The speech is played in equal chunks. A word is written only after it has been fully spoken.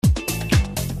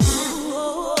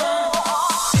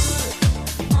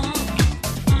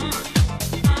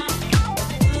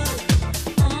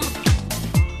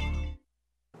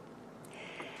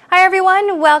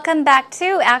everyone. Welcome back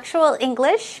to Actual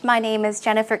English. My name is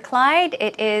Jennifer Clyde.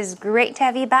 It is great to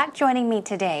have you back joining me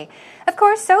today. Of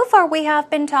course, so far we have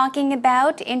been talking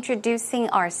about introducing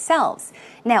ourselves.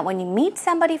 Now, when you meet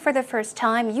somebody for the first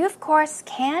time, you of course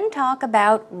can talk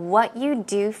about what you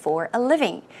do for a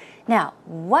living. Now,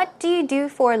 what do you do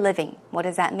for a living? What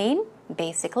does that mean?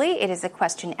 Basically, it is a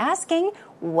question asking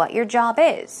what your job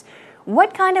is.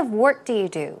 What kind of work do you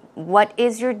do? What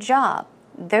is your job?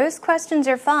 Those questions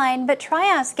are fine, but try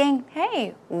asking,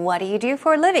 hey, what do you do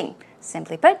for a living?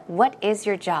 Simply put, what is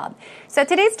your job? So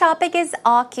today's topic is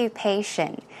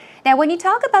occupation. Now, when you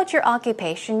talk about your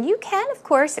occupation, you can, of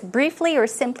course, briefly or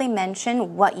simply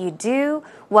mention what you do,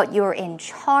 what you're in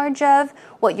charge of,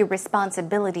 what your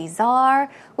responsibilities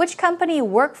are, which company you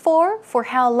work for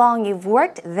how long you've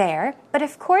worked there. But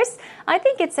of course, I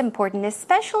think it's important,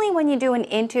 especially when you do an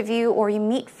interview or you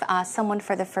meet someone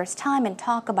for the first time and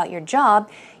talk about your job,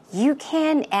 you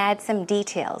can add some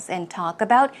details and talk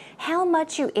about how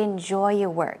much you enjoy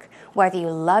your work, whether you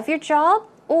love your job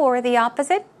or the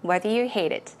opposite, whether you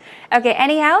hate it. Okay,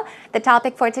 anyhow, the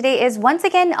topic for today is once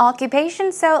again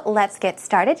occupation, so let's get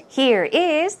started. Here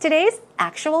is today's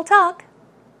actual talk.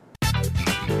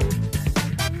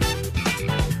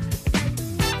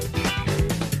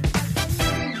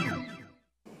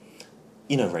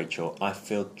 You know, Rachel, I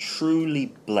feel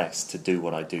truly blessed to do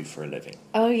what I do for a living.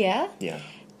 Oh, yeah? Yeah.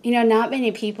 You know, not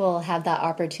many people have that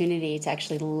opportunity to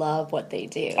actually love what they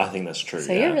do. I think that's true.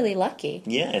 So you're really lucky.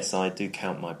 Yes, I do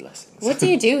count my blessings. What do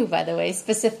you do, by the way,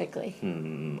 specifically?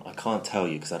 I can't tell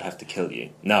you because I'd have to kill you.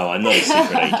 No, I'm not a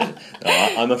secret agent.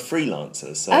 No, I'm a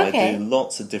freelancer, so Okay. I do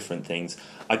lots of different things.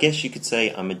 I guess you could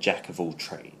say I'm a jack of all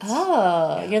trades.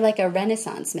 Oh, you're like a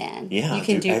Renaissance man. Yeah, You I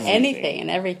can do do everything. anything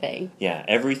and everything. Yeah,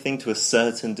 everything to a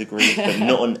certain degree, but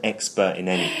not an expert in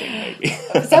anything, maybe.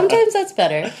 Sometimes that's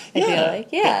better, I feel like.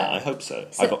 Yeah, I hope so.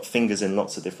 I got fingers in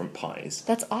lots of different pies.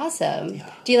 That's awesome. Yeah.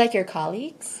 Do you like your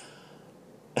colleagues?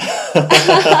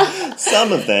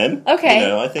 Some of them. Okay. You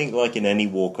know, I think like in any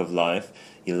walk of life,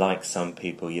 you like some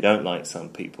people, you don't like some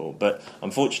people. But I'm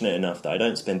fortunate enough that I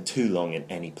don't spend too long in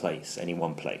any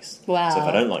one place. Wow. So if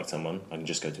I don't like someone, I can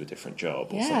just go to a different job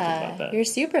or something like that. You're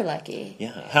super lucky.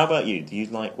 Yeah. How about you? Do you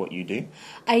like what you do?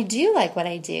 I do like what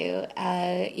I do.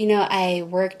 You know, I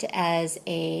worked as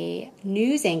a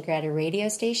news anchor at a radio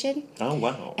station. Oh,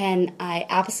 wow. And I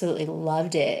absolutely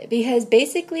loved it because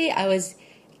basically I was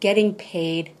getting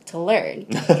paid to learn.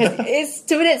 Because it's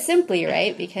to put it simply,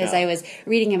 right? Because I was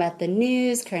reading about the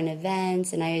news, current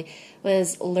events, and I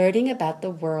was learning about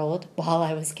the world while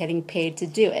I was getting paid to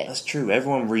do it. That's true.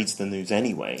 Everyone reads the news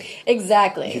anyway.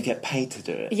 Exactly. You get paid to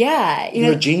do it. Yeah.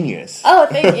 You're a genius. Oh,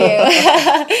 thank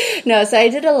you. No, so I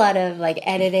did a lot of like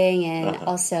editing and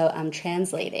also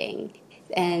translating.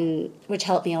 And which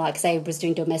helped me a lot because I was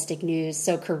doing domestic news,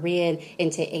 so Korean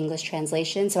into English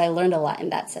translation. So I learned a lot in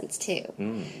that sense too.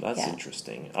 That's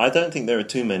interesting. I don't think there are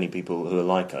too many people who are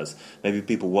like us. Maybe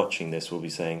people watching this will be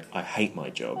saying, I hate my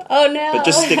job. Oh no. But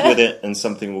just stick with it and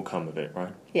something will come of it,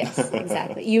 right? Yes,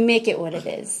 exactly. You make it what it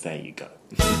is. There you go.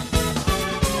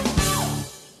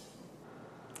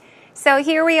 So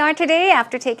here we are today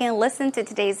after taking a listen to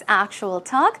today's actual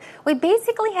talk. We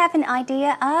basically have an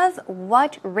idea of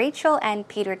what Rachel and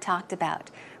Peter talked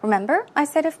about. Remember, I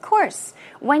said of course,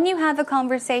 when you have a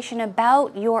conversation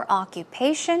about your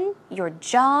occupation, your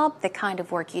job, the kind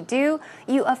of work you do,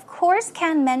 you of course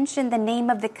can mention the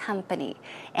name of the company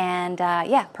and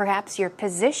perhaps your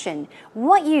position,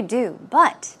 what you do,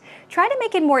 but try to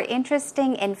make it more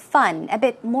interesting and fun, a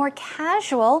bit more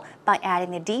casual by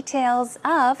adding the details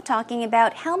of talking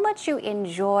about how much you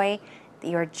enjoy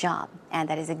your job. And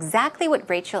that is exactly what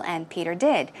Rachel and Peter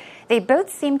did. They both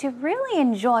seem to really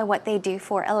enjoy what they do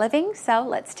for a living, so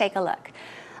let's take a look.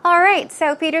 All right,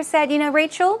 so Peter said, you know,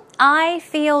 Rachel, I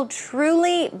feel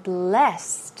truly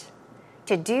blessed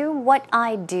to do what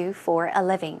I do for a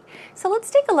living. So let's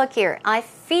take a look here. I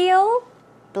feel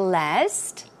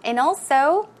blessed and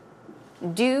also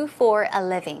do for a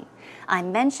living. I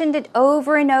mentioned it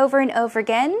over and over and over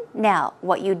again. Now,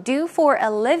 what you do for a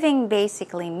living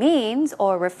basically means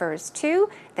or refers to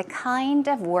the kind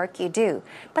of work you do.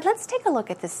 But let's take a look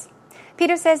at this.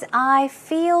 Peter says, I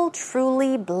feel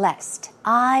truly blessed.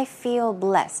 I feel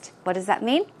blessed. What does that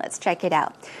mean? Let's check it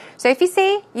out. So if you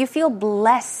say you feel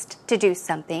blessed to do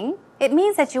something, it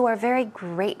means that you are very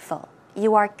grateful.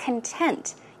 You are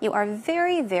content. You are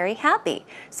very, very happy.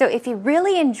 So if you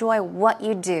really enjoy what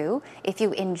you do, if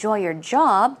you enjoy your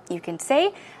job, you can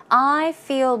say, I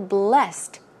feel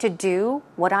blessed to do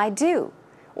what I do,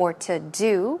 or to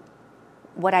do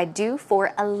what I do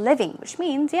for a living, which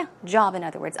means, job, in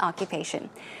other words,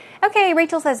 occupation. Okay,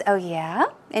 Rachel says, oh yeah?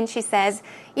 And she says,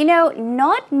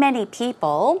 not many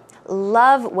people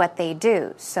love what they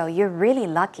do, so you're really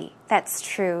lucky. That's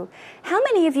true. How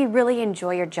many of you really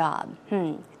enjoy your job?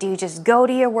 Do you just go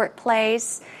to your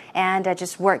workplace and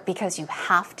just work because you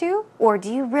have to? Or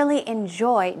do you really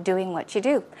enjoy doing what you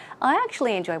do? I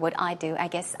actually enjoy what I do. I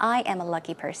guess I am a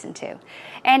lucky person too.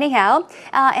 Anyhow,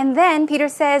 and then Peter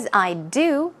says, I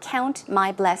do count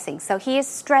my blessings. So he is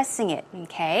stressing it,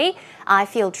 okay? I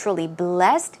feel truly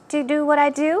blessed to do what I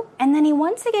do. And then he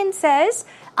once again says,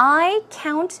 I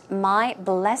count my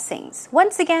blessings.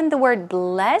 Once again, the word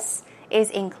bless is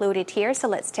included here. So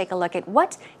let's take a look at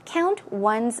what count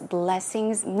one's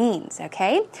blessings means,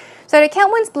 okay? So to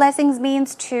count one's blessings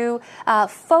means to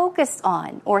focus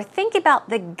on or think about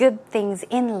the good things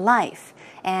in life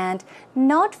and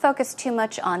not focus too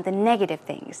much on the negative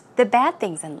things, the bad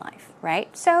things in life,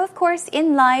 right? So of course,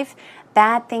 in life,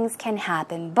 bad things can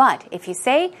happen. But if you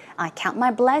say, I count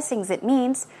my blessings, it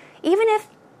means even if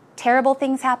terrible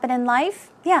things happen in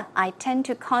life, I tend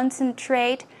to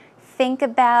concentrate, think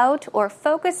about, or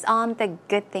focus on the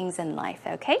good things in life,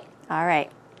 okay? All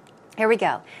right, here we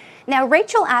go. Now,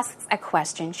 Rachel asks a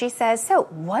question. She says, so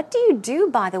what do you do,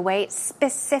 by the way,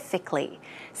 specifically?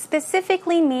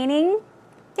 Specifically meaning,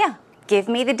 give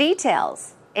me the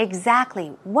details.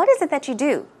 Exactly. What is it that you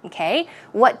do? Okay.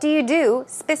 What do you do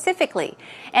specifically?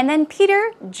 And then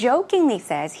Peter jokingly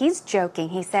says, he's joking.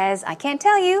 He says, I can't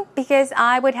tell you because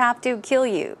I would have to kill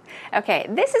you. Okay.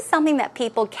 This is something that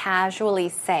people casually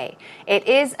say. It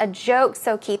is a joke,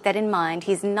 so keep that in mind.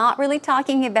 He's not really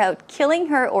talking about killing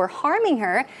her or harming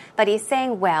her, but he's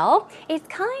saying, well, it's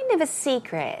kind of a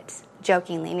secret.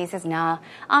 Jokingly, and he says, nah,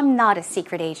 I'm not a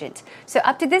secret agent. So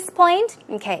up to this point,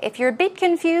 okay, if you're a bit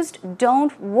confused,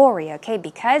 don't worry, okay,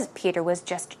 because Peter was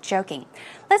just joking.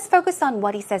 Let's focus on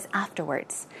what he says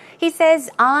afterwards. He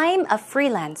says, I'm a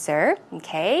freelancer,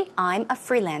 okay, I'm a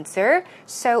freelancer,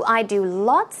 so I do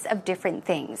lots of different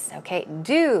things, okay,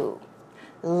 do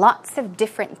lots of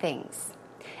different things.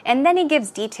 And then he gives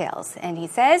details, and he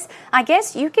says, I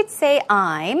guess you could say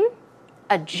I'm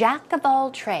a jack of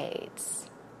all trades.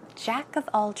 Jack of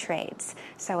all trades.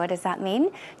 So what does that mean?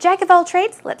 Jack of all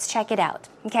trades? Let's check it out.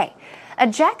 Okay. A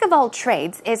jack of all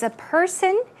trades is a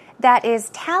person that is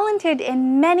talented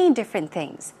in many different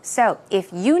things. So if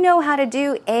you know how to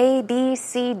do A, B,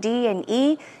 C, D, and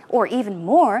E, or even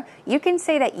more, you can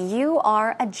say that you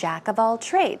are a jack of all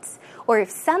trades. Or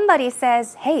if somebody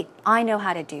says, hey, I know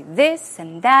how to do this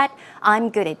and that,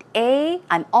 I'm good at A,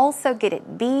 I'm also good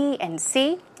at B and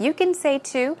C, you can say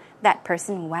to that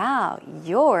person, wow,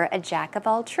 you're a jack of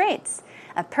all trades.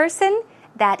 A person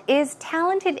that is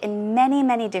talented in many,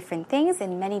 many different things,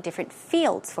 in many different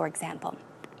fields, for example.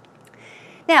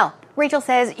 Now, Rachel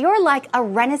says, you're like a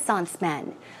Renaissance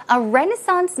man. A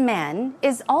Renaissance man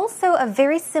is also a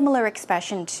very similar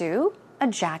expression to a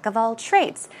jack of all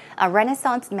trades. A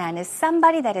Renaissance man is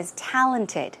somebody that is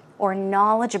talented or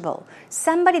knowledgeable,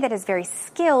 somebody that is very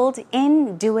skilled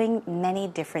in doing many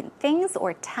different things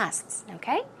or tasks,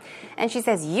 okay? And she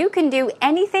says, you can do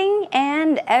anything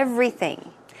and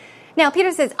everything. Now,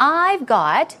 Peter says, I've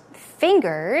got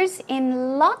fingers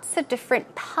in lots of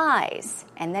different pies.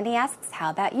 And then he asks,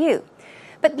 how about you?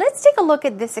 But let's take a look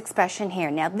at this expression here.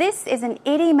 Now, this is an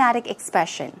idiomatic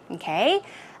expression, okay?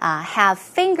 Have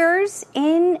fingers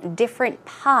in different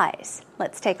pies.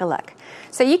 Let's take a look.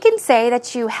 So you can say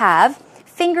that you have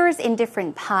fingers in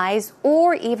different pies,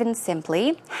 or even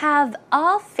simply have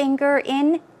a finger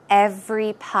in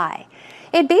every pie.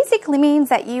 It basically means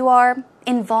that you are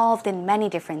involved in many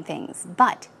different things.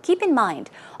 But keep in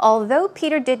mind, although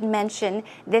Peter did mention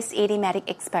this idiomatic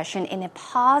expression in a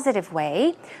positive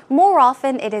way, more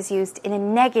often it is used in a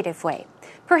negative way.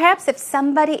 Perhaps if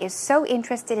somebody is so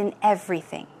interested in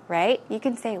everything, right? You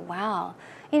can say, wow,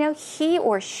 he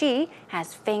or she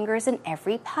has fingers in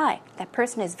every pie. That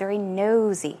person is very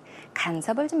nosy.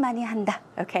 간섭을 좀 많이 한다.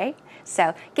 Okay?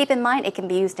 So keep in mind, it can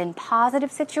be used in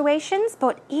positive situations,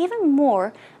 but even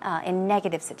more in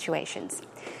negative situations.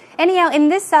 Anyhow, in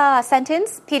this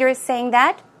sentence, Peter is saying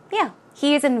that,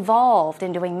 he is involved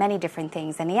in doing many different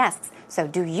things. And he asks, so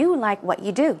do you like what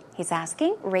you do? He's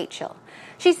asking Rachel.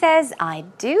 She says, I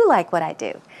do like what I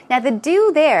do. Now, the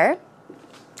do there,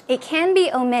 it can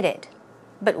be omitted.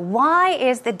 But why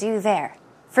is the do there?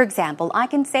 For example, I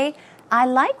can say, I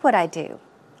like what I do.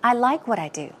 I like what I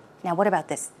do. Now, what about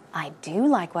this? I do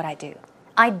like what I do.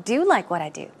 I do like what I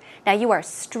do. Now, you are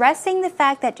stressing the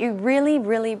fact that you really,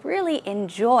 really, really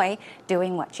enjoy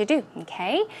doing what you do,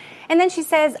 okay? And then she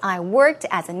says, I worked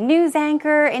as a news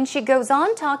anchor, and she goes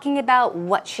on talking about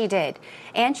what she did.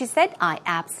 And she said, I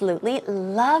absolutely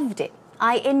loved it.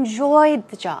 I enjoyed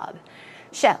the job.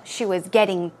 So she was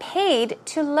getting paid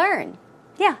to learn.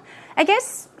 Yeah, I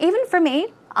guess even for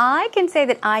me, I can say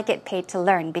that I get paid to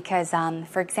learn because,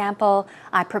 for example,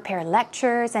 I prepare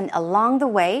lectures and along the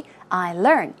way, I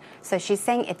learn. So she's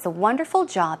saying it's a wonderful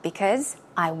job because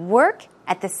I work,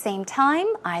 at the same time,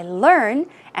 I learn,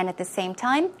 and at the same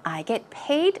time, I get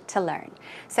paid to learn.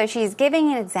 So she's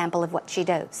giving an example of what she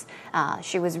does.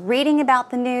 She was reading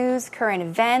about the news, current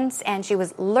events, and she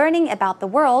was learning about the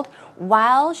world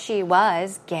while she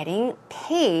was getting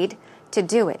paid to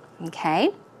do it.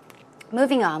 Okay?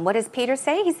 Moving on, what does Peter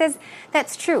say? He says,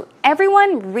 that's true.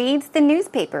 Everyone reads the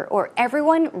newspaper, or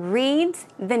everyone reads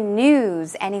the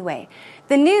news anyway.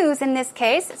 The news in this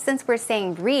case, since we're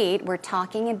saying read, we're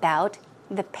talking about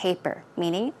the paper,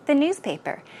 meaning the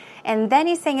newspaper. And then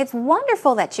he's saying it's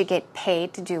wonderful that you get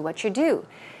paid to do what you do.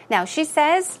 Now, she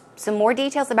says some more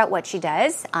details about what she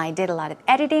does. I did a lot of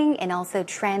editing and also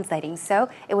translating, so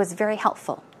it was very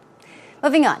helpful.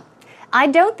 Moving on. I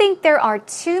don't think there are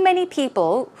too many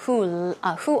people who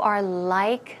are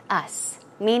like us.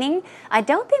 Meaning, I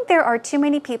don't think there are too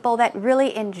many people that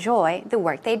really enjoy the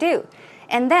work they do.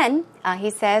 And then he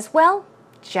says, well,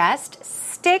 just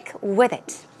stick with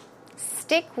it.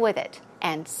 Stick with it,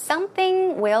 and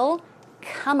something will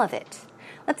come of it.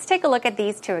 Let's take a look at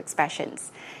these two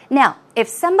expressions. Now, if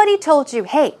somebody told you,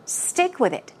 hey, stick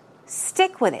with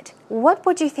it, what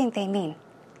would you think they mean?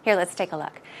 Here, let's take a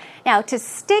look. Now, to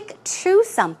stick to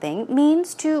something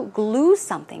means to glue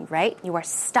something, right? You are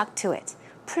stuck to it.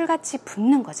 풀같이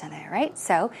붙는 거잖아요, right?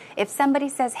 So, if somebody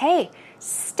says, hey,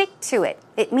 stick to it,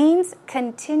 it means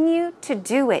continue to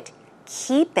do it.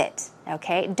 Keep it,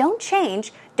 okay? Don't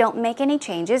change. Don't make any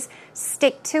changes.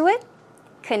 Stick to it.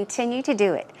 Continue to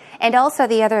do it. And also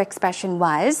the other expression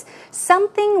was,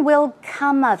 something will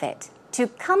come of it. To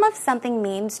come of something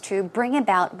means to bring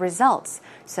about results.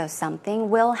 So something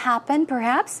will happen,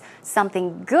 perhaps.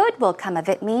 Something good will come of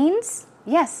it means,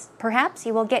 yes, perhaps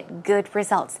you will get good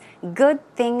results. Good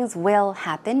things will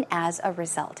happen as a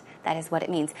result. That is what it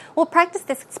means. We'll practice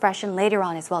this expression later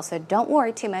on as well, so don't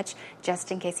worry too much,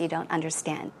 just in case you don't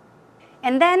understand.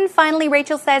 And then finally,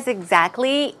 Rachel says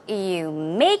exactly, you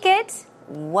make it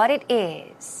what it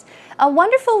is. A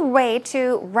wonderful way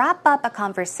to wrap up a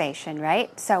conversation,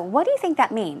 right? So what do you think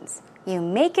that means? You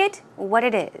make it what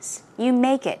it is. You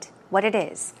make it what it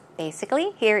is.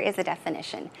 Basically, here is a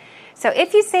definition. So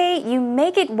if you say you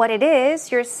make it what it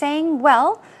is, you're saying,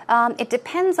 well, it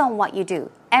depends on what you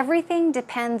do. Everything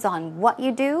depends on what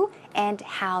you do and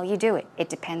how you do it. It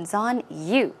depends on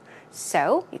you.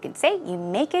 So you can say you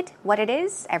make it what it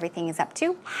is. Everything is up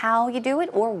to how you do it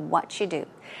or what you do.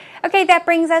 Okay, that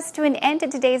brings us to an end to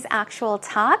today's actual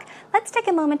talk. Let's take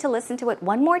a moment to listen to it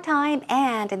one more time.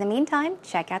 And in the meantime,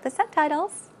 check out the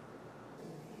subtitles.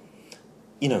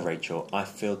 You know, Rachel, I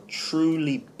feel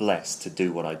truly blessed to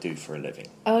do what I do for a living.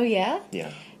 Oh, yeah?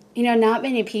 Yeah. You know, not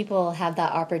many people have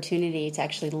that opportunity to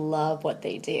actually love what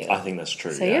they do. I think that's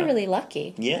true. So you're really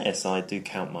lucky. Yes, I do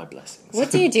count my blessings.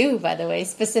 What do you do, by the way,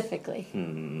 specifically?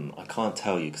 I can't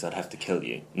tell you because I'd have to kill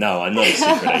you. No, I'm not a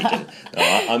secret agent.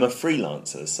 No, I'm a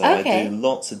freelancer, so Okay. I do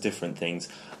lots of different things.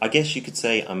 I guess you could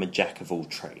say I'm a jack of all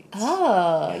trades.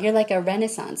 Oh, you're like a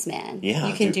Renaissance man. Yeah,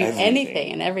 you I can do do everything.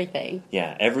 anything and everything.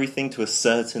 Yeah, everything to a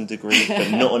certain degree,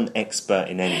 but not an expert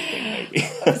in anything, maybe.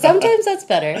 Sometimes that's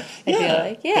better, I feel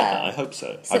like. Yeah. I hope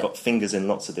so. I got fingers in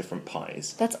lots of different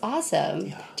pies. That's awesome.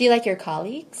 Yeah. Do you like your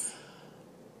colleagues?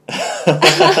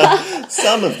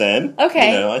 Some of them.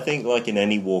 Okay. You know, I think like in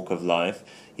any walk of life,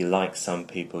 you like some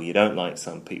people, you don't like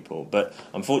some people. But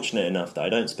I'm fortunate enough that I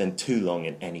don't spend too long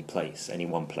in any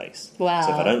one place. Wow. So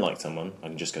if I don't like someone, I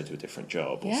can just go to a different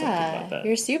job or something like that.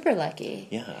 You're super lucky.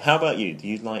 Yeah. How about you? Do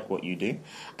you like what you do?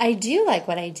 I do like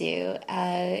what I do.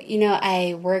 You know,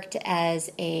 I worked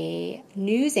as a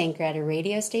news anchor at a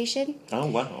radio station. Oh,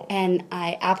 wow. And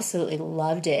I absolutely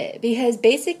loved it because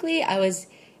basically I was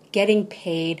getting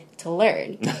paid to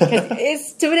learn.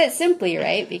 It's to put it simply,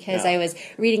 right? Because I was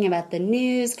reading about the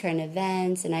news, current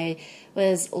events, and I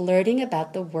was learning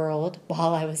about the world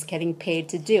while I was getting paid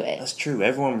to do it. That's true.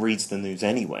 Everyone reads the news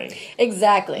anyway.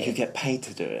 Exactly. You get paid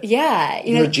to do it. Yeah.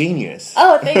 You're a genius.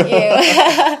 Oh, thank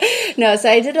you. No, so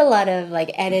I did a lot of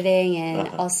like editing and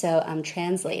also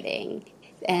translating.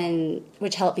 And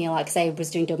which helped me a lot because I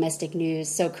was doing domestic news,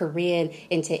 so Korean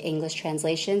into English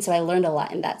translation. So I learned a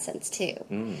lot in that sense too.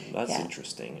 That's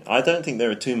interesting. I don't think there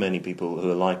are too many people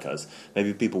who are like us.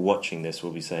 Maybe people watching this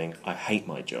will be saying, I hate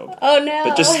my job. Oh no.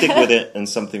 But just stick with it and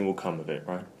something will come of it,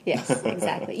 right? Yes,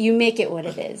 exactly. You make it what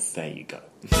it is. There you go.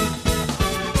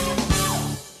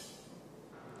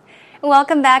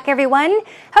 Welcome back, everyone.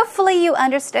 Hopefully you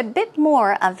understood a bit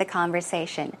more of the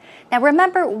conversation. Now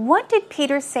remember, what did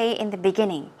Peter say in the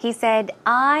beginning? He said,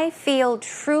 I feel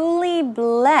truly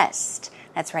blessed.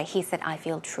 That's right, he said, I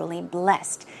feel truly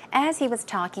blessed, as he was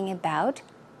talking about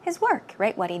his work,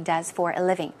 right? What he does for a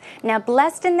living. Now,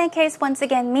 blessed in that case, once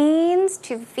again, means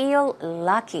to feel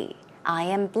lucky. I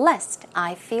am blessed.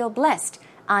 I feel blessed.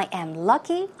 I am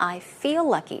lucky. I feel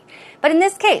lucky. But in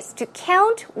this case, to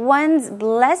count one's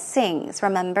blessings,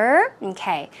 remember?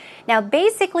 Okay. Now,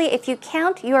 basically, if you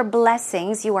count your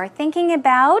blessings, you are thinking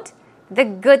about the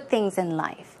good things in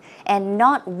life and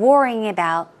not worrying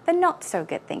about the not so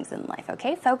good things in life,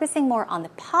 okay? Focusing more on the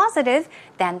positive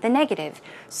than the negative.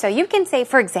 So you can say,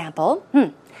 for example,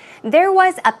 there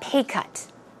was a pay cut.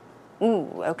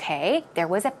 Ooh, okay, there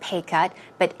was a pay cut,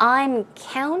 but I'm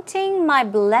counting my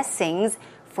blessings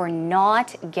for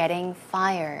not getting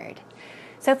fired.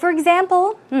 So for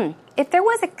example, if there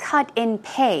was a cut in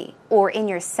pay or in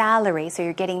your salary, so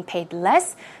you're getting paid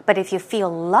less, but if you feel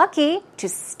lucky to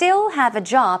still have a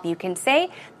job, you can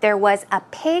say there was a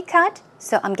pay cut,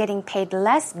 so I'm getting paid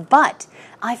less, but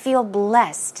I feel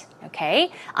blessed.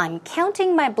 Okay, I'm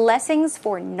counting my blessings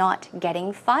for not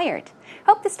getting fired.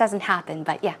 Hope this doesn't happen,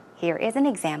 but yeah, here is an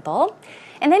example.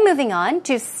 And then moving on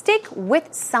to stick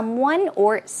with someone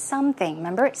or something.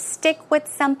 Remember, stick with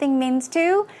something means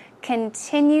to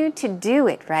continue to do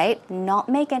it, right? Not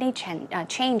make any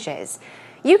changes.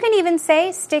 You can even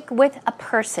say stick with a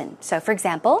person. So for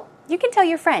example, you can tell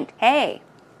your friend, hey,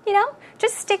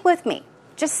 just stick with me.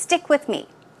 Just stick with me.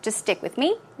 Just stick with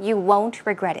me. You won't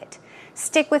regret it.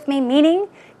 Stick with me meaning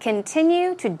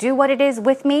continue to do what it is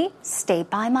with me, stay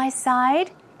by my side,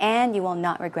 and you will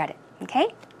not regret it. Okay?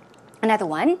 Another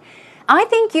one, I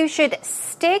think you should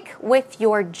stick with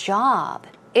your job.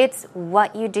 It's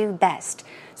what you do best.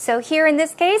 So here in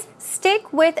this case,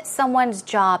 stick with someone's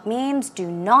job means do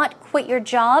not quit your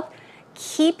job.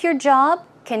 Keep your job.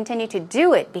 Continue to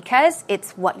do it because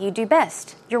it's what you do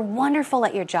best. You're wonderful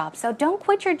at your job, so don't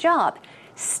quit your job.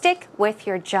 Stick with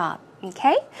your job.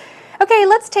 Okay? Okay,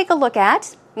 let's take a look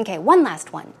at, one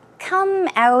last one. Come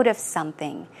out of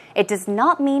something. It does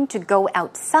not mean to go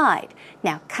outside.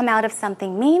 Now, come out of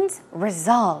something means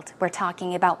result. We're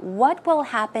talking about what will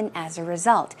happen as a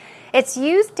result. It's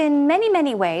used in many,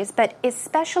 many ways, but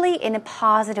especially in a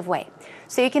positive way.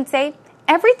 So you can say,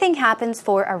 everything happens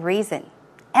for a reason.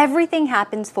 Everything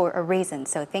happens for a reason.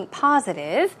 So think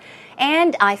positive.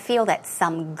 And I feel that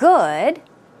some good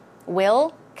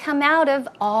will come out of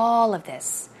all of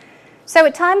this. So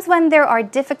at times when there are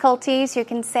difficulties, you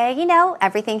can say,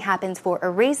 everything happens for a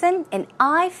reason, and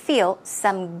I feel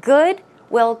some good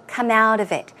will come out of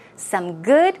it. Some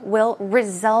good will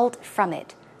result from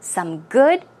it. Some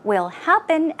good will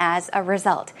happen as a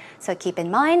result. So keep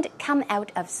in mind, come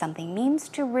out of something means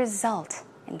to result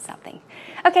in something.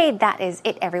 Okay, that is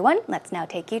it, everyone. Let's now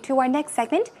take you to our next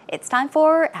segment. It's time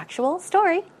for Actual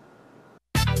Story.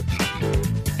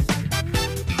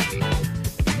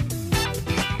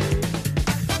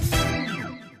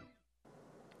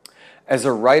 As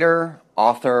a writer,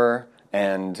 author,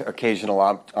 and occasional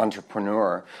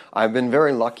entrepreneur, I've been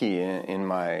very lucky in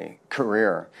my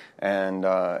career and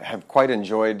have quite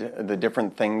enjoyed the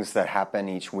different things that happen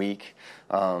each week,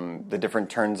 the different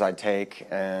turns I take,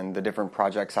 and the different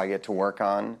projects I get to work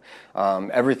on.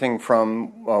 Everything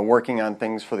from working on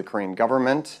things for the Korean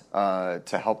government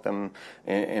to help them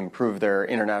improve their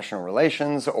international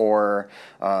relations, or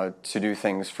to do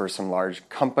things for some large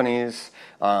companies.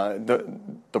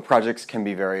 The projects can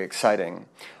be very exciting.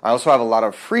 I also have a lot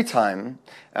of free time,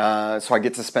 so I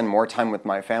get to spend more time with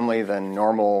my family than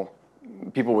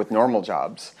people with normal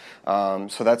jobs.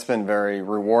 So that's been very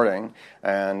rewarding.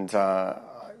 And I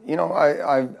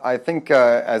think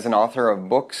as an author of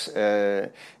books,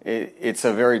 it's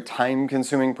a very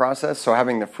time-consuming process. So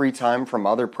having the free time from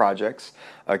other projects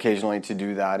occasionally to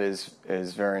do that is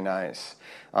very nice.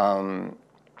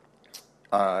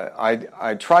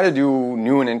 I try to do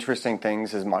new and interesting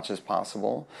things as much as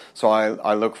possible. So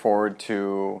I look forward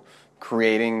to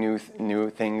creating new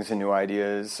things and new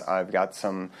ideas. I've got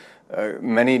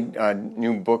many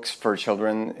new books for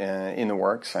children in the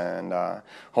works, and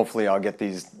hopefully I'll get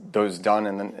those done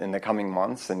in the coming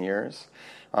months and years.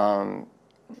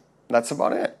 That's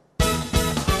about it.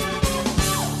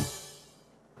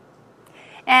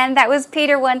 And that was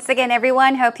Peter once again,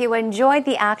 everyone. Hope you enjoyed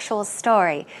the actual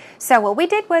story. So what we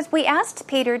did was we asked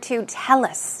Peter to tell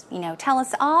us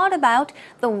all about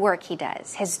the work he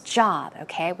does, his job,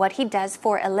 okay, what he does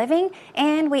for a living,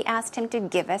 and we asked him to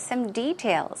give us some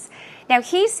details. Now,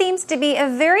 he seems to be a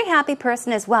very happy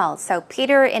person as well. So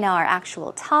Peter in our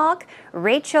actual talk,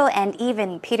 Rachel, and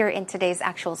even Peter in today's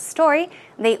actual story,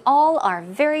 they all are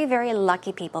very, very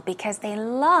lucky people because they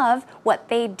love what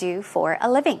they do for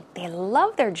a living. They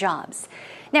love their jobs.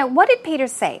 Now, what did Peter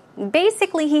say?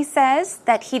 Basically, he says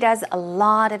that he does a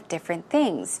lot of different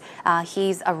things.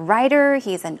 He's a writer,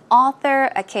 he's an author,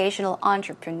 occasional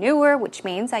entrepreneur, which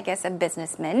means, I guess, a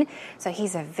businessman. So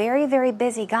he's a very, very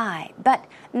busy guy. But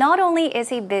not only is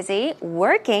he busy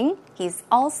working, he's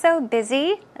also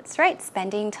busy, that's right,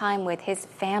 spending time with his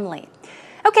family.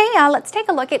 Okay, let's take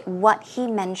a look at what he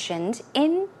mentioned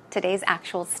in today's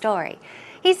actual story.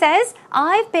 He says,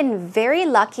 I've been very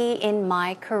lucky in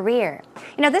my career.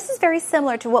 You know, this is very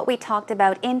similar to what we talked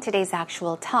about in today's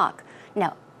actual talk.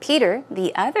 Now, Peter,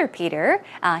 the other Peter,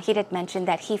 he did mention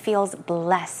that he feels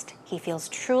blessed. He feels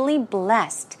truly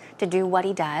blessed to do what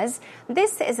he does.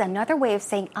 This is another way of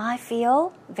saying, I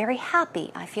feel very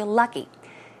happy. I feel lucky.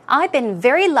 I've been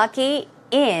very lucky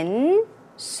in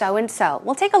so-and-so.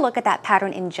 We'll take a look at that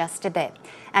pattern in just a bit.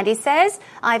 And he says,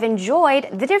 I've enjoyed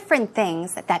the different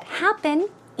things that happen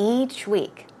each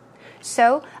week.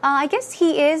 So I guess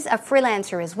he is a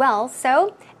freelancer as well.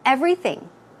 So everything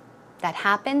that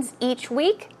happens each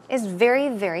week is very,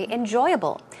 very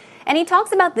enjoyable. And he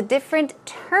talks about the different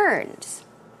turns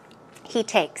he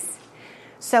takes.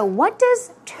 So what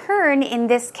does turn in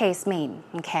this case mean?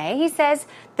 Okay, he says,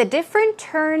 the different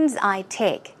turns I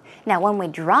take. Now, when we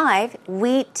drive,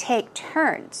 we take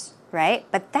turns, right?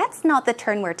 But that's not the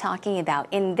turn we're talking about.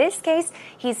 In this case,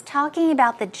 he's talking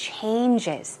about the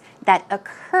changes that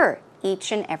occur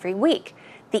each and every week.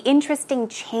 The interesting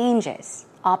changes,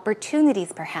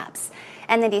 opportunities perhaps.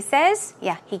 And then he says,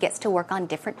 yeah, he gets to work on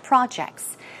different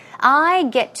projects. I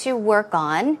get to work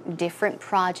on different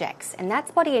projects, and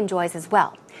that's what he enjoys as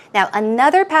well. Now,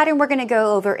 another pattern we're going to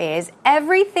go over is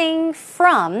everything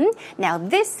from, now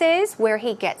this is where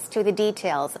he gets to the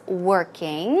details,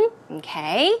 working,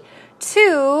 okay,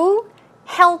 to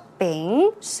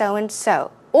helping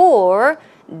so-and-so, or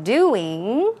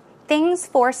doing things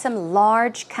for some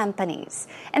large companies.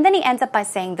 And then he ends up by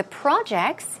saying the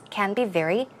projects can be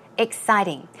very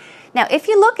exciting. Now, if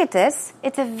you look at this,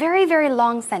 it's a very, very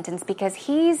long sentence because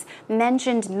he's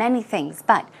mentioned many things,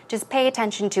 but just pay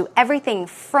attention to everything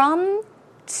from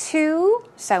to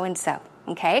so-and-so,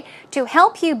 okay? To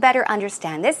help you better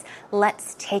understand this,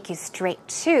 let's take you straight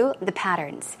to the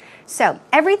patterns. So,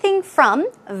 everything from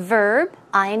verb,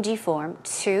 ing form,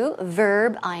 to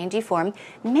verb, ing form,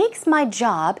 makes my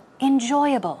job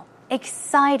enjoyable,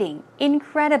 exciting,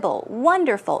 incredible,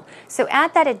 wonderful. So,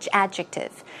 add that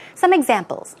adjective. Some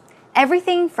examples.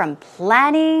 Everything from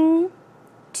planning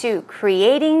to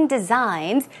creating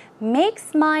designs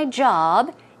makes my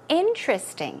job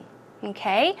interesting.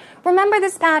 Okay? Remember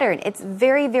this pattern. It's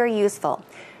very, very useful.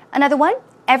 Another one,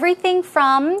 everything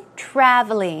from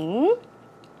traveling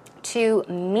to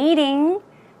meeting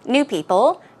new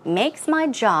people makes my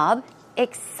job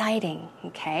exciting.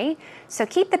 Okay? So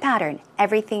keep the pattern.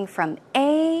 Everything from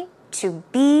A to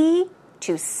B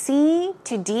to C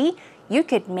to D, you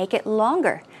could make it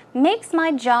longer. Makes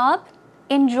my job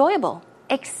enjoyable,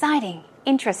 exciting,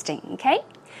 interesting, okay?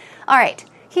 All right,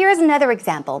 here's another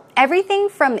example. Everything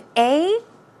from A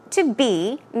to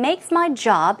B makes my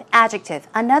job adjective.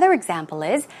 Another example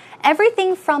is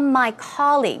everything from my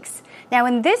colleagues. Now,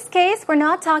 in this case, we're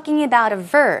not talking about a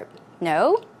verb.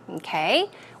 No, okay?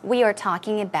 We are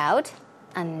talking about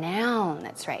a noun.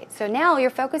 That's right. So now you're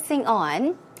focusing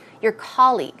on your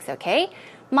colleagues, okay?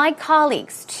 My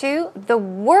colleagues to the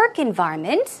work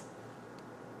environment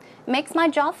makes my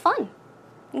job fun,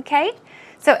 okay?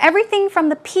 So everything from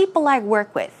the people I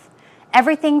work with,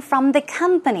 everything from the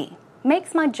company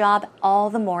makes my job all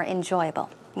the more enjoyable,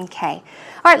 okay?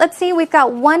 All right, let's see. We've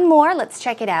got one more. Let's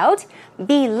check it out.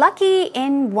 Be lucky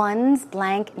in one's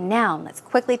blank noun. Let's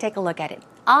quickly take a look at it.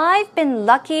 I've been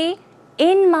lucky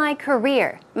in my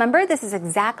career. Remember, this is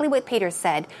exactly what Peter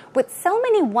said, with so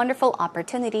many wonderful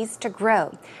opportunities to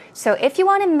grow. So if you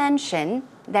want to mention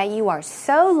that you are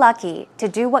so lucky to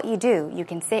do what you do, you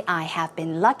can say, I have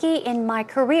been lucky in my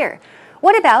career.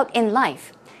 What about in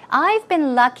life? I've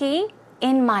been lucky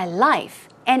in my life.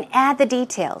 And add the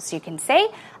details. You can say,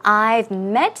 I've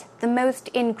met the most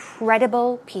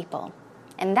incredible people.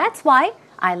 And that's why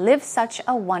I live such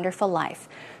a wonderful life.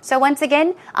 So once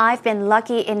again, I've been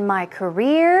lucky in my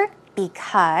career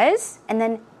because, and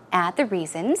then add the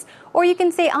reasons. Or you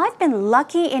can say, I've been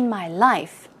lucky in my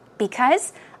life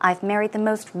because I've married the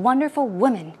most wonderful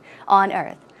woman on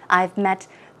earth. I've met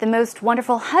the most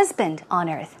wonderful husband on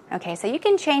earth. Okay, so you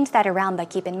can change that around, but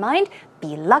keep in mind,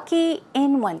 be lucky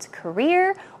in one's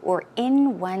career or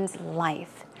in one's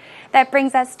life. That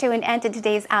brings us to an end to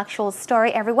today's actual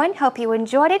story, everyone. Hope you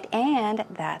enjoyed it, and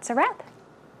that's a wrap.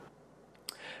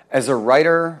 As a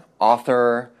writer,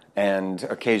 author, and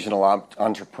occasional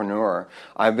entrepreneur,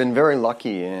 I've been very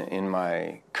lucky in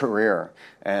my career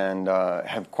and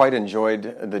have quite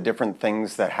enjoyed the different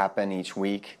things that happen each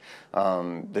week,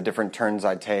 the different turns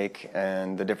I take,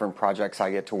 and the different projects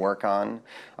I get to work on.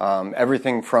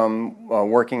 Everything from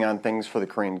working on things for the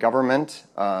Korean government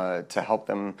to help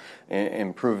them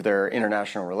improve their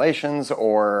international relations,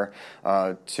 or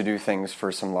to do things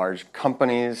for some large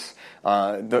companies.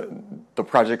 The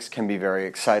projects can be very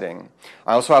exciting.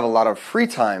 I also have a lot of free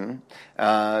time,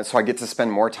 so I get to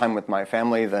spend more time with my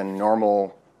family than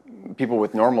normal people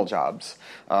with normal jobs.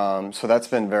 So that's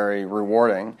been very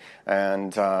rewarding.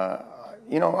 And I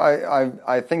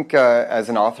think as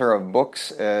an author of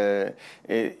books,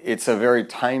 it's a very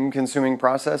time-consuming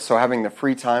process. So having the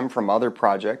free time from other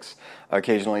projects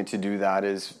occasionally to do that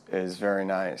is very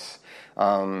nice.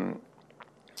 I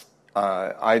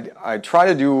try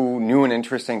to do new and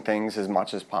interesting things as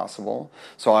much as possible.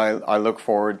 So I look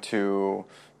forward to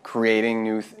creating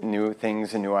new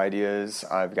things and new ideas.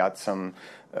 I've got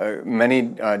many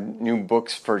new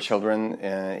books for children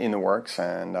in the works,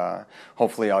 and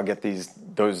hopefully I'll get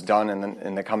those done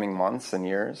in the coming months and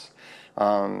years.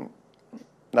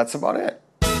 That's about it.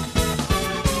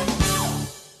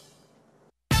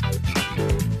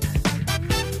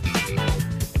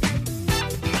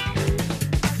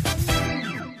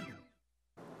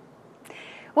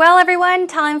 Well, everyone,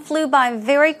 time flew by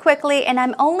very quickly, and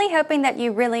I'm only hoping that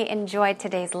you really enjoyed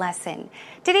today's lesson.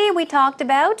 Today we talked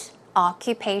about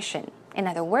occupation. In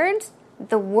other words,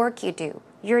 the work you do,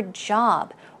 your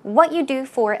job, what you do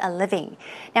for a living.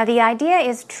 Now, the idea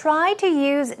is try to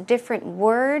use different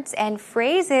words and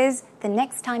phrases the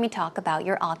next time you talk about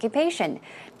your occupation.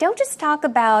 Don't just talk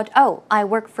about, oh, I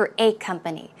work for a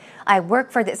company. I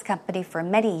work for this company for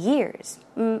many years.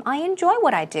 I enjoy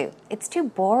what I do. It's too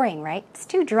boring, right? It's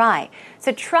too dry.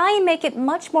 So try and make it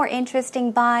much more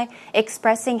interesting by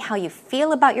expressing how you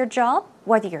feel about your job,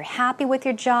 whether you're happy with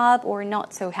your job or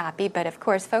not so happy, but of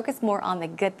course, focus more on the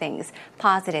good things,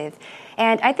 positive.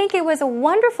 And I think it was a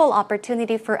wonderful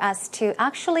opportunity for us to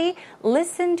actually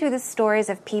listen to the stories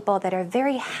of people that are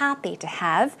very happy to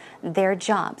have their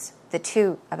jobs. The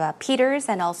two, Peters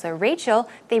and also Rachel,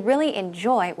 they really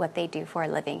enjoy what they do for a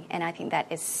living. And I think that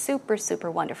is super,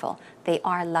 super wonderful. They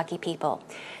are lucky people.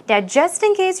 Now, just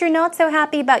in case you're not so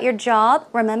happy about your job,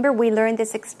 remember we learned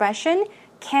this expression,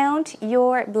 count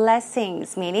your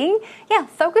blessings, meaning,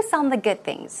 focus on the good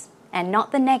things and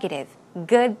not the negative.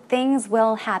 Good things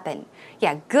will happen.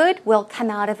 Good will come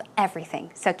out of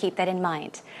everything. So keep that in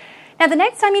mind. Now, the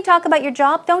next time you talk about your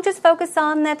job, don't just focus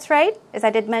on, that's right, as I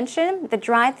did mention, the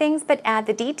dry things, but add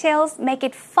the details. Make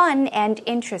it fun and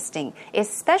interesting,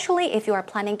 especially if you are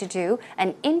planning to do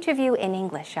an interview in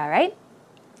English, all right?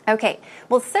 Okay,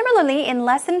 well, similarly, in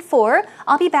Lesson 4,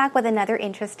 I'll be back with another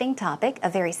interesting topic, a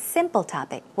very simple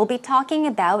topic. We'll be talking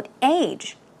about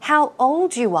age, how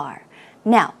old you are.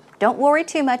 Now, don't worry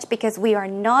too much because we are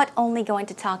not only going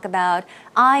to talk about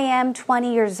I am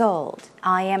 20 years old,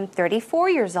 I am 34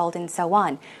 years old, and so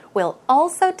on. We'll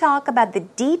also talk about the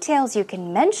details you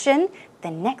can mention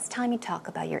the next time you talk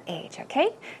about your age, okay?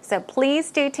 So please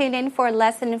do tune in for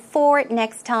Lesson 4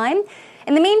 next time.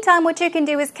 In the meantime, what you can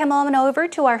do is come on over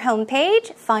to our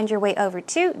homepage, find your way over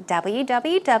to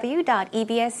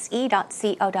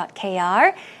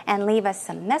www.ebse.co.kr and leave us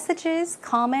some messages,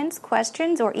 comments,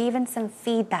 questions, or even some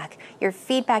feedback. Your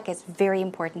feedback is very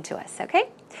important to us, okay?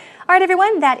 All right,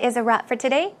 everyone, that is a wrap for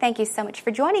today. Thank you so much for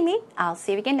joining me. I'll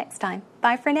see you again next time.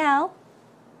 Bye for now.